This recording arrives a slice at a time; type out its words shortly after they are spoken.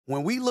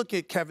when we look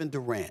at Kevin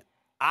Durant,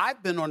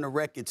 I've been on the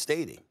record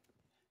stating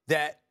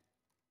that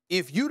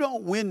if you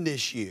don't win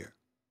this year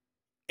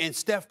and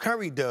Steph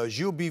Curry does,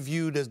 you'll be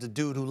viewed as the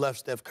dude who left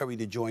Steph Curry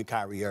to join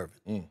Kyrie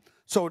Irving.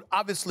 So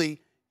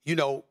obviously, you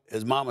know,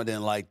 his mama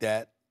didn't like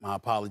that. My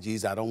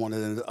apologies. I don't want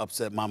to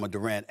upset Mama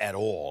Durant at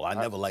all. I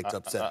never like to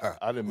upset her.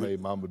 I didn't make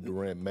Mama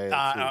Durant mad.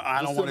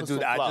 I don't want to do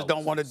that. I just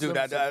don't want to do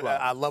that.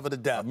 I love her to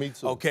death. Me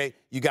too. Okay?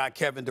 You got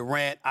Kevin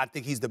Durant. I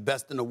think he's the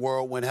best in the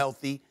world when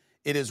healthy.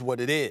 It is what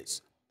it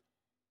is.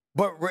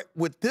 But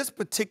with this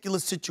particular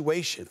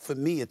situation, for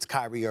me, it's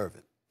Kyrie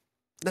Irving.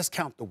 Let's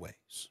count the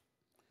ways.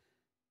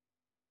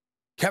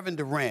 Kevin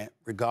Durant,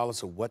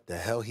 regardless of what the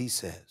hell he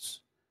says,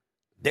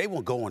 they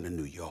won't go into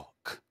New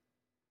York.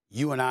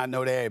 You and I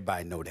know that.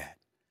 Everybody know that.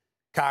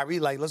 Kyrie,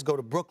 like, let's go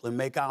to Brooklyn,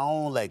 make our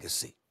own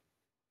legacy.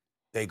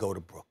 They go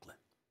to Brooklyn.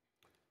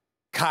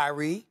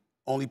 Kyrie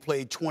only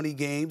played 20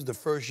 games the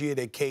first year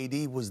that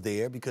KD was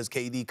there because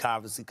KD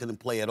obviously couldn't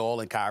play at all,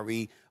 and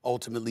Kyrie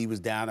ultimately was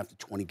down after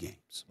 20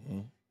 games.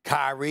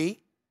 Kyrie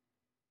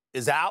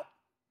is out.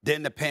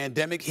 Then the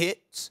pandemic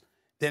hits.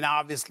 Then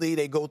obviously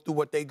they go through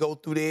what they go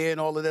through there and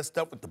all of that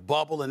stuff with the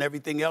bubble and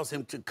everything else,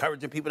 him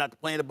encouraging people not to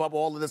play in the bubble,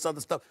 all of this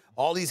other stuff,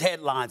 all these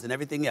headlines and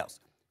everything else.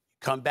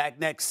 Come back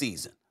next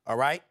season, all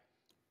right?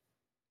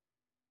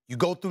 You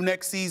go through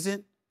next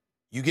season,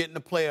 you get in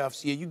the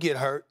playoffs, yeah, you get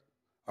hurt,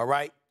 all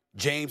right?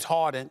 James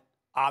Harden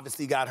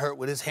obviously got hurt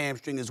with his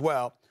hamstring as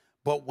well.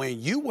 But when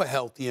you were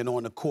healthy and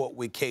on the court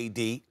with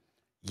KD,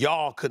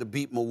 y'all could have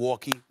beat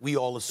Milwaukee. We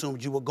all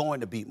assumed you were going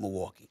to beat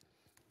Milwaukee.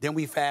 Then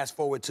we fast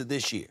forward to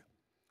this year.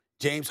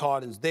 James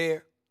Harden's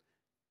there.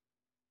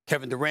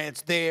 Kevin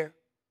Durant's there.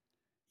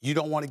 You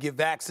don't want to get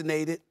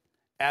vaccinated.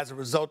 As a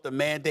result, the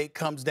mandate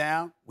comes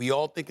down. We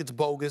all think it's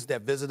bogus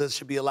that visitors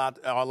should be allowed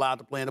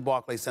to play in the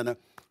Barclays Center.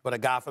 But a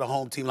guy for the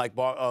home team like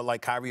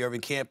Kyrie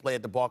Irving can't play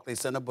at the Barclays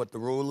Center. But the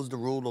rule is the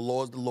rule, the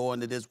law is the law,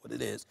 and it is what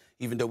it is,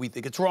 even though we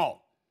think it's wrong.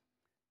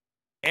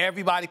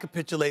 Everybody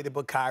capitulated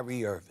but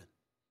Kyrie Irving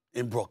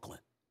in Brooklyn.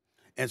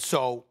 And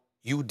so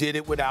you did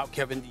it without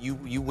Kevin. You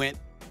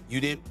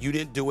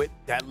didn't do it.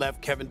 That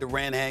left Kevin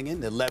Durant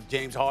hanging. That left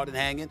James Harden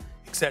hanging,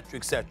 et cetera,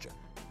 et cetera.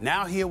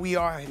 Now here we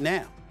are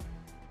now.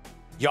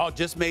 Y'all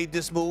just made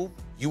this move.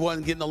 You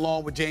wasn't getting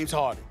along with James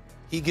Harden.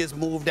 He gets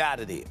moved out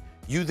of there.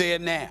 You there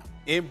now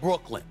in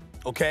Brooklyn,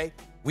 okay?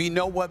 We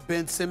know what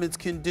Ben Simmons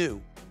can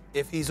do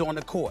if he's on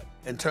the court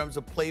in terms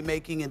of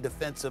playmaking and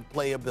defensive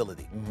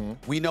playability.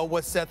 We know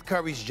what Seth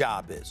Curry's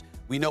job is.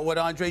 We know what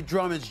Andre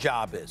Drummond's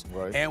job is.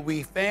 Right. And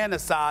we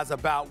fantasize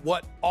about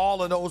what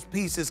all of those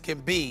pieces can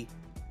be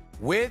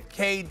with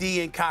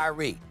KD and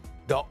Kyrie.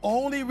 The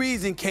only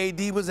reason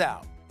KD was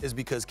out is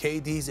because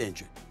KD's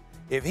injured.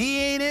 If he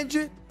ain't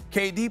injured,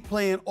 KD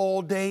playing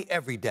all day,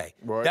 every day.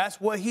 Right. That's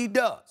what he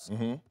does.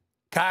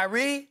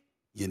 Kyrie,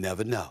 you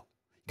never know.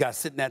 You got to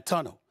sit in that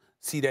tunnel,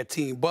 see that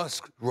team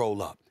bus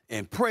roll up,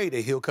 and pray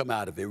that he'll come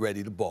out of it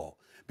ready to ball.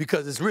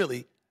 Because it's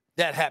really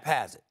that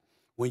haphazard.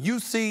 When you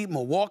see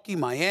Milwaukee,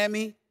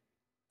 Miami,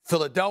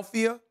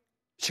 Philadelphia,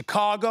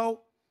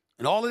 Chicago,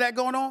 and all of that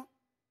going on,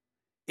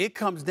 it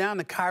comes down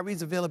to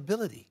Kyrie's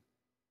availability,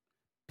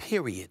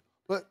 period.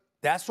 But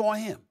that's on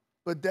him.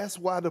 But that's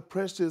why the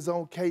pressure is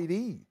on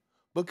KD.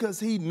 Because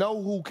he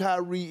know who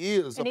Kyrie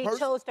is. And he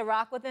chose to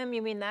rock with him?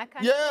 You mean that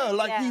kind of thing? Yeah,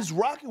 like he's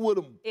rocking with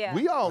him. Yeah.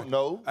 We all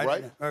know,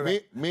 right?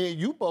 Right. Me and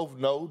you both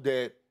know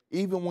that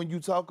even when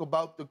you talk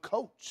about the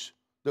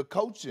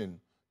coaching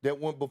that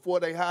went before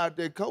they hired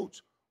their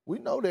coach, we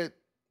know that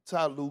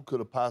Ty Lue could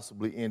have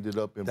possibly ended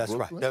up in Brooklyn.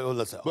 That's right.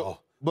 Listen,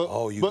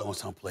 you going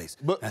someplace.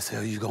 That's how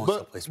you going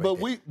someplace right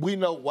But there. we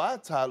know why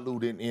Ty Lue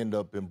didn't end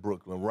up in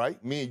Brooklyn,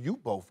 right? Me and you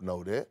both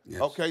know that.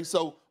 Yes. Okay,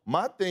 so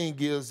my thing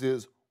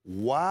is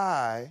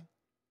why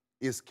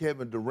is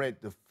Kevin Durant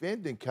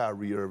defending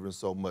Kyrie Irving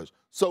so much?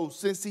 So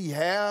since he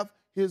have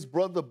his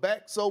brother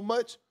back so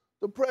much,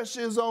 the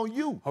pressure is on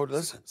you. Hold on,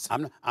 listen.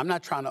 I'm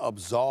not trying to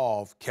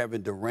absolve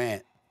Kevin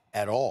Durant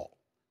at all.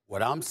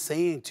 What I'm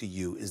saying to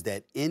you is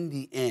that in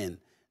the end,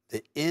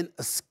 the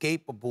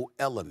inescapable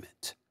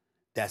element,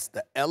 that's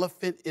the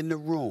elephant in the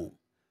room,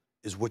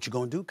 is what you're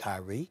going to do,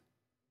 Kyrie.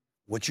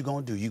 What you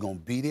going to do? You going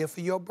to be there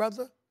for your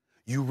brother?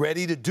 You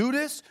ready to do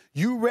this?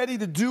 You ready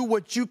to do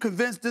what you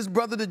convinced this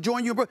brother to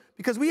join you?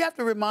 Because we have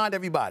to remind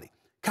everybody,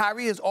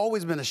 Kyrie has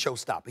always been a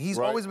showstopper. He's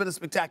always been a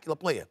spectacular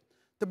player.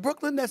 The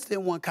Brooklyn Nets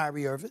didn't want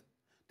Kyrie Irving.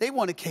 They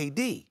wanted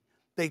KD.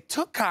 They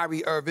took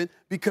Kyrie Irving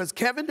because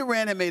Kevin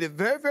Durant had made it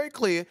very, very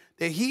clear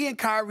that he and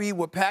Kyrie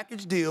were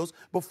package deals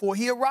before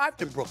he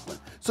arrived in Brooklyn.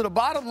 So the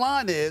bottom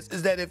line is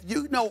that if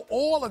you know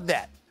all of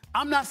that,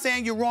 I'm not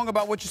saying you're wrong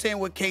about what you're saying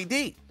with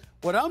KD.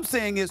 What I'm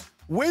saying is,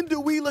 when do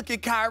we look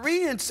at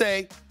Kyrie and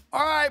say,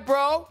 all right,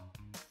 bro,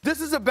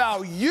 this is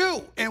about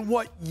you and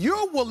what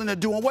you're willing to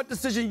do and what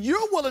decision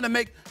you're willing to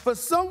make for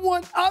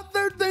someone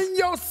other than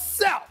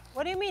yourself.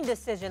 What do you mean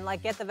decision?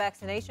 Like get the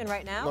vaccination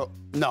right now?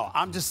 No,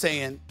 I'm just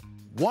saying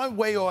one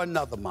way or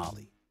another,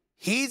 Molly,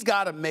 he's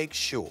got to make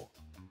sure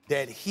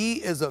that he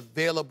is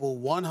available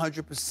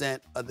 100%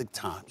 of the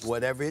time,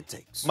 whatever it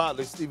takes.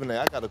 Molly, Stephen A.,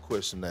 I got a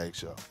question to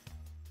ask y'all.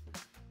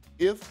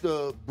 if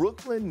the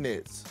Brooklyn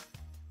Nets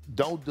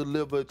don't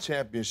deliver a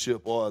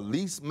championship or at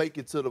least make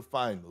it to the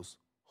finals,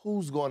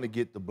 who's going to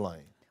get the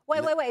blame?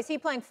 Wait. Is he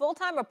playing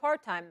full-time or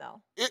part-time,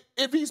 though?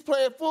 If he's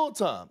playing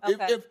full-time.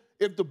 Okay.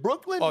 If the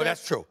Brooklyn Nets... Oh,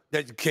 that's true.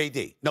 That's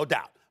KD, no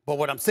doubt. But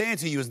what I'm saying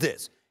to you is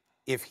this.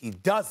 If he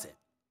doesn't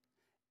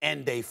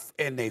and they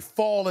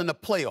fall in the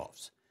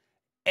playoffs,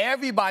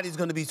 everybody's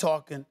going to be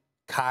talking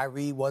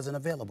Kyrie wasn't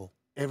available.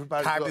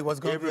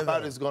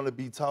 Everybody's going to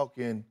be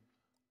talking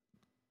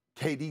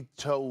KD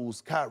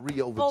chose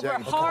Kyrie over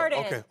James Harden.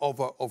 Okay,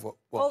 over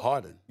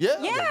Harden. Yeah.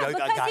 Yeah, I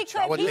got you.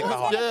 I wasn't thinking about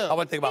Harden. I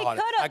wasn't thinking about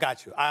Harden. I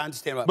got you. I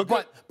understand. But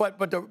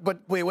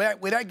where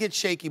that gets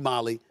shaky,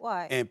 Molly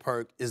and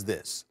Perk, is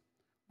this.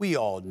 We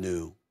all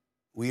knew,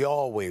 we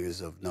always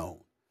have known,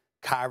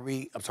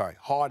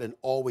 Harden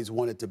always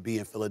wanted to be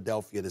in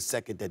Philadelphia the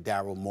second that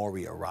Daryl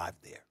Morey arrived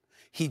there.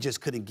 He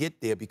just couldn't get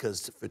there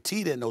because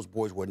Fertitta and those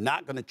boys were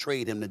not going to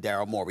trade him to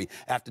Daryl Morey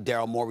after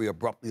Daryl Morey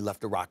abruptly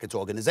left the Rockets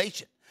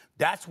organization.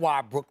 That's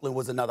why Brooklyn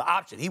was another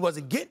option. He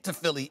wasn't getting to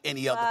Philly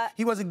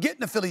he wasn't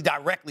getting to Philly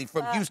directly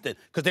from Houston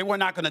because they were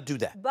not going to do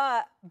that.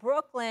 But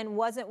Brooklyn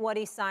wasn't what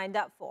he signed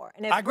up for.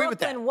 And if I agree with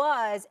that. Brooklyn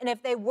was, and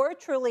if they were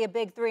truly a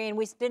big three and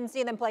we didn't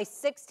see them play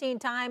 16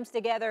 times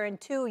together in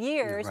 2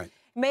 years,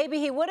 maybe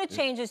he would have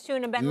changed his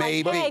tune and been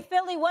like, hey,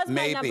 Philly was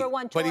my number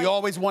one choice. But he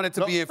always wanted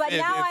to be with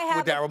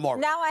Daryl Morey.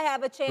 Now I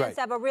have a chance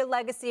to have a real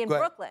legacy in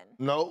Brooklyn.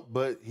 No,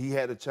 but he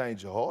had to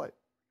change of heart.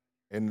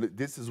 And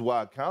this is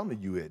why I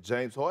counted you at.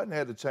 James Harden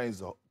had to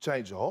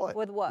change of heart.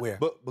 With what? Where?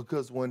 But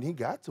because when he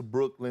got to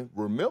Brooklyn,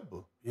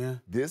 remember,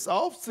 this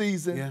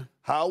offseason,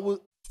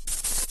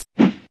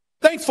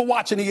 Thanks for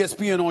watching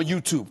ESPN on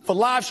YouTube. For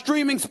live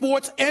streaming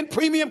sports and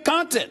premium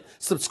content,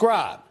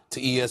 subscribe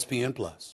to ESPN+.